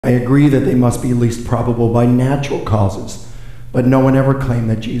I agree that they must be least probable by natural causes, but no one ever claimed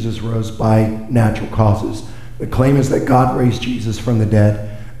that Jesus rose by natural causes. The claim is that God raised Jesus from the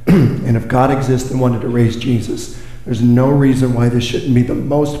dead, and if God exists and wanted to raise Jesus, there's no reason why this shouldn't be the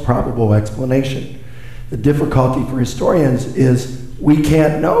most probable explanation. The difficulty for historians is we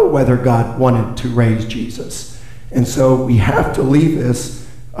can't know whether God wanted to raise Jesus. And so we have to leave this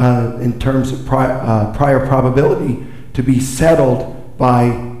in terms of prior probability to be settled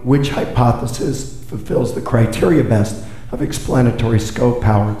by which hypothesis fulfills the criteria best of explanatory scope,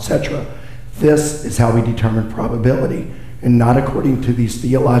 power, etc. This is how we determine probability, and not according to these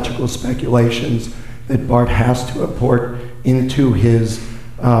theological speculations that Bart has to import into his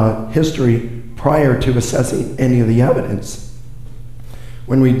history prior to assessing any of the evidence.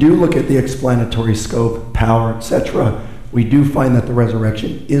 When we do look at the explanatory scope, power, etc., we do find that the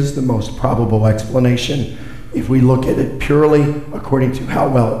resurrection is the most probable explanation if we look at it purely according to how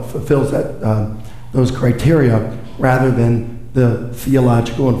well it fulfills those criteria, rather than the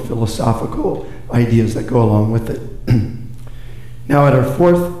theological and philosophical ideas that go along with it. Now, at our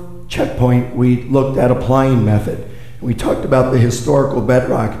fourth checkpoint, we looked at applying method. We talked about the historical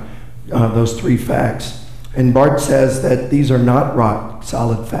bedrock, those three facts. And Bart says that these are not rock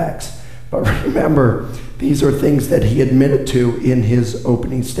solid facts. But remember, these are things that he admitted to in his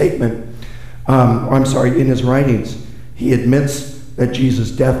opening statement. In his writings. He admits that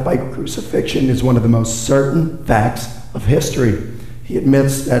Jesus' death by crucifixion is one of the most certain facts of history. He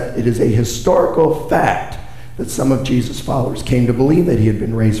admits that it is a historical fact that some of Jesus' followers came to believe that he had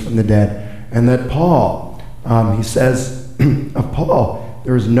been raised from the dead, and that Paul, he says of Paul,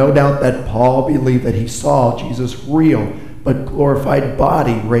 there is no doubt that Paul believed that he saw Jesus' real but glorified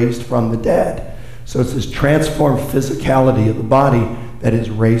body raised from the dead. So it's this transformed physicality of the body that is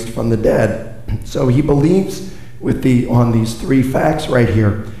raised from the dead. So he believes on these three facts right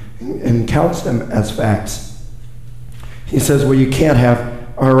here and counts them as facts. He says, well, you can't have,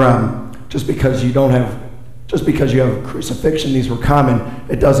 or just because you have crucifixion, these were common,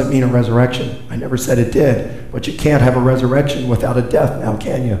 it doesn't mean a resurrection. I never said it did, but you can't have a resurrection without a death now,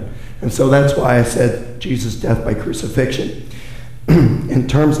 can you? And so that's why I said Jesus' death by crucifixion. In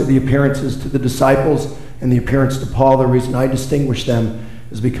terms of the appearances to the disciples and the appearance to Paul, the reason I distinguish them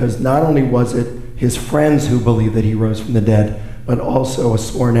is because not only was it his friends who believed that he rose from the dead, but also a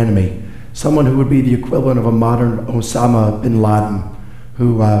sworn enemy, someone who would be the equivalent of a modern Osama bin Laden,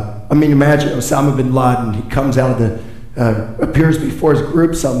 who, imagine Osama bin Laden, he comes out of the, appears before his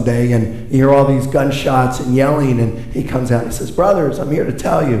group someday, and you hear all these gunshots and yelling, and he comes out and he says, brothers, I'm here to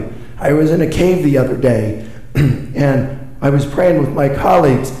tell you, I was in a cave the other day, and I was praying with my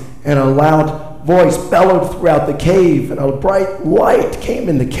colleagues, and a loud voice bellowed throughout the cave, and a bright light came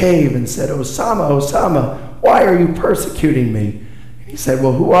in the cave and said, Osama, Osama, why are you persecuting me? He said,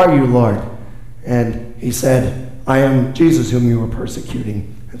 well, who are you, Lord? And he said, I am Jesus whom you were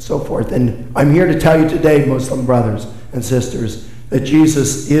persecuting, and so forth. And I'm here to tell you today, Muslim brothers and sisters, that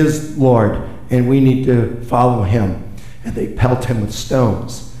Jesus is Lord, and we need to follow him. And they pelt him with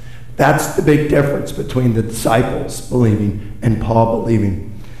stones. That's the big difference between the disciples believing and Paul believing.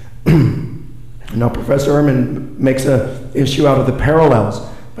 Now, Professor Ehrman makes an issue out of the parallels,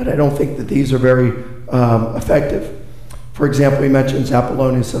 but I don't think that these are very effective. For example, he mentions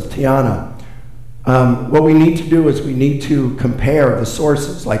Apollonius of Tyana. What we need to do is we need to compare the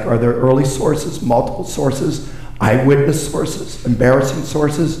sources, like are there early sources, multiple sources, eyewitness sources, embarrassing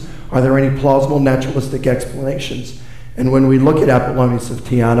sources? Are there any plausible naturalistic explanations? And when we look at Apollonius of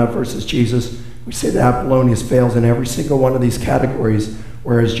Tyana versus Jesus, we say that Apollonius fails in every single one of these categories,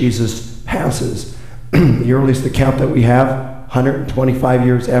 whereas Jesus passes. The earliest account that we have, 125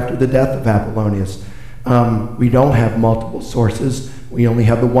 years after the death of Apollonius. We don't have multiple sources. We only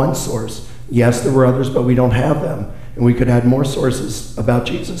have the one source. Yes, there were others, but we don't have them. And we could add more sources about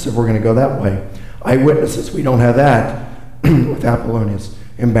Jesus if we're going to go that way. Eyewitnesses, we don't have that with Apollonius.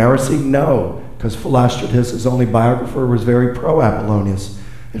 Embarrassing? No, because Philostratus, his only biographer, was very pro-Apollonius.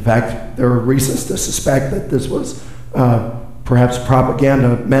 In fact, there are reasons to suspect that this was perhaps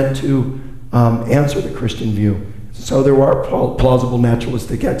propaganda meant to answer the Christian view. So there are plausible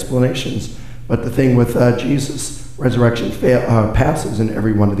naturalistic explanations, but the thing with Jesus' resurrection passes in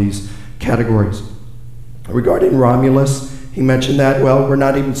every one of these categories. Regarding Romulus, he mentioned that, well, we're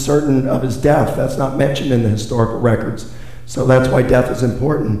not even certain of his death. That's not mentioned in the historical records. So that's why death is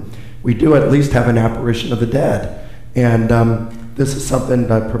important. We do at least have an apparition of the dead. And this is something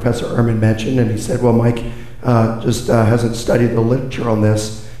that Professor Ehrman mentioned, and he said, well, Mike just hasn't studied the literature on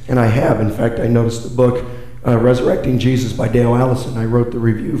this, and I have. In fact, I noticed the book Resurrecting Jesus by Dale Allison. I wrote the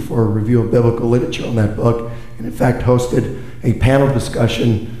review for a review of biblical literature on that book, and in fact hosted a panel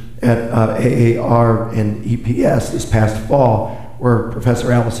discussion at AAR and EPS this past fall, where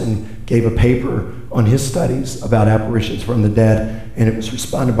Professor Allison gave a paper on his studies about apparitions from the dead, and it was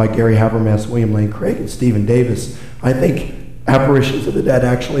responded by Gary Habermas, William Lane Craig, and Stephen Davis. I think apparitions of the dead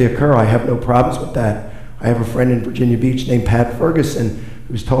actually occur. I have no problems with that. I have a friend in Virginia Beach named Pat Ferguson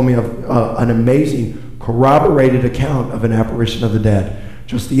who's told me of an amazing corroborated account of an apparition of the dead.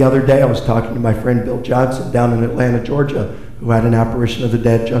 Just the other day I was talking to my friend Bill Johnson down in Atlanta, Georgia, who had an apparition of the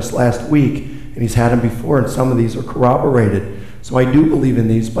dead just last week, and he's had them before, and some of these are corroborated. So I do believe in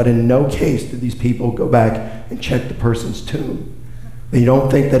these, but in no case do these people go back and check the person's tomb. They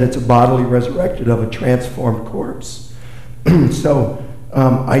don't think that it's a bodily resurrected of a transformed corpse. So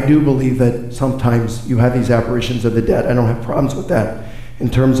I do believe that sometimes you have these apparitions of the dead. I don't have problems with that. In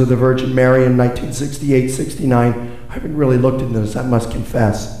terms of the Virgin Mary in 1968-69, I haven't really looked into this, I must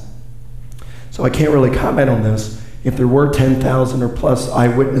confess. So I can't really comment on this. If there were 10,000 or plus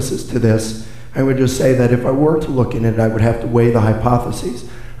eyewitnesses to this, I would just say that if I were to look in it, I would have to weigh the hypotheses.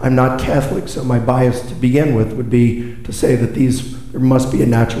 I'm not Catholic, so my bias to begin with would be to say that there must be a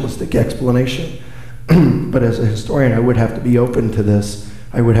naturalistic explanation. But as a historian, I would have to be open to this.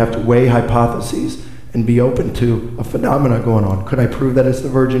 I would have to weigh hypotheses and be open to a phenomena going on. Could I prove that it's the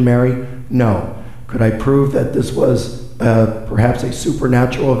Virgin Mary? No. Could I prove that this was perhaps a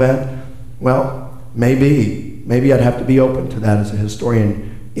supernatural event? Well, maybe. Maybe I'd have to be open to that as a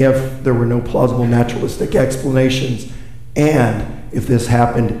historian if there were no plausible naturalistic explanations, and if this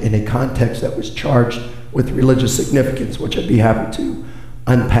happened in a context that was charged with religious significance, which I'd be happy to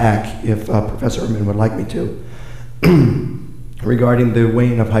unpack if Professor Ehrman would like me to. Regarding the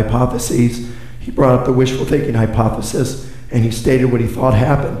weighing of hypotheses, he brought up the wishful thinking hypothesis, and he stated what he thought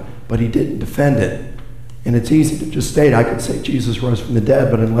happened, but he didn't defend it. And it's easy to just state, I could say Jesus rose from the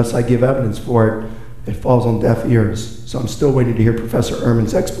dead, but unless I give evidence for it, it falls on deaf ears. So I'm still waiting to hear Professor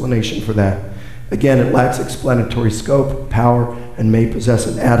Ehrman's explanation for that. Again, it lacks explanatory scope, power, and may possess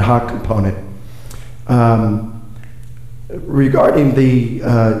an ad hoc component. Regarding he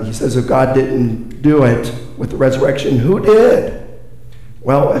says if God didn't do it with the resurrection, who did?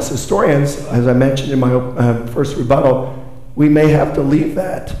 Well, as historians, as I mentioned in my first rebuttal, we may have to leave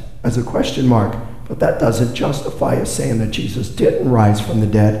that as a question mark, but that doesn't justify us saying that Jesus didn't rise from the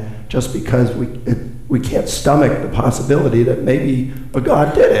dead just because we can't stomach the possibility that maybe a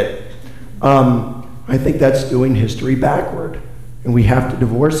God did it. I think that's doing history backward. And we have to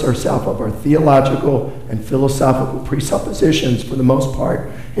divorce ourselves of our theological and philosophical presuppositions for the most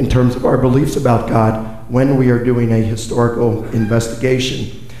part in terms of our beliefs about God when we are doing a historical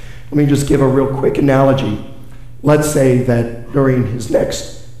investigation. Let me just give a real quick analogy. Let's say that during his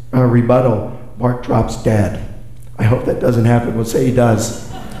next rebuttal, Bart drops dead. I hope that doesn't happen. We'll say he does.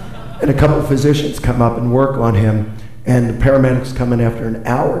 And a couple of physicians come up and work on him, and the paramedics come in after an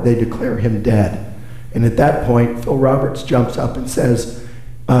hour. They declare him dead. And at that point, Phil Roberts jumps up and says,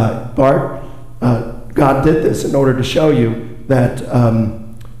 Bart, God did this in order to show you that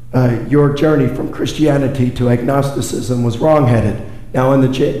your journey from Christianity to agnosticism was wrong-headed. Now, in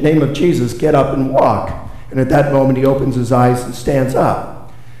the name of Jesus, get up and walk. And at that moment, he opens his eyes and stands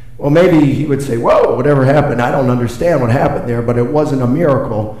up. Well, maybe he would say, whoa, whatever happened, I don't understand what happened there, but it wasn't a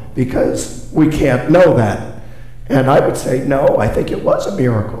miracle because we can't know that. And I would say, no, I think it was a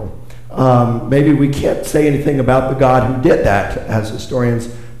miracle. Maybe we can't say anything about the God who did that as historians,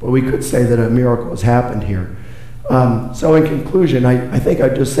 but we could say that a miracle has happened here. So in conclusion, I think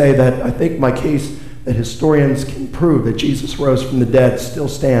I'd just say that I think my case that historians can prove that Jesus rose from the dead still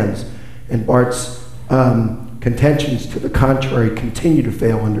stands, and Bart's contentions to the contrary continue to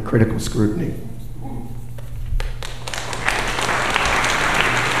fail under critical scrutiny.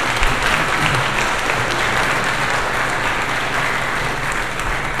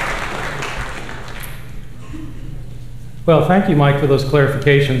 Well, thank you, Mike, for those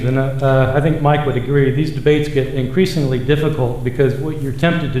clarifications. And I think Mike would agree. These debates get increasingly difficult because what you're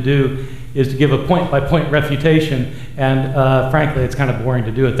tempted to do is to give a point-by-point refutation. And frankly, it's kind of boring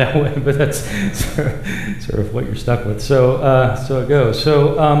to do it that way, but that's sort of what you're stuck with. So it goes.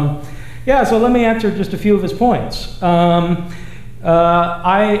 So let me answer just a few of his points. I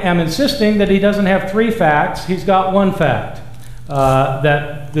am insisting that he doesn't have three facts. He's got one fact.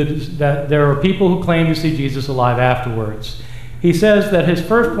 That there are people who claim to see Jesus alive afterwards. He says that his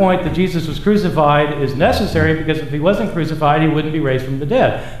first point that Jesus was crucified is necessary because if he wasn't crucified, he wouldn't be raised from the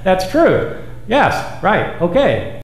dead. That's true. Yes, right, okay.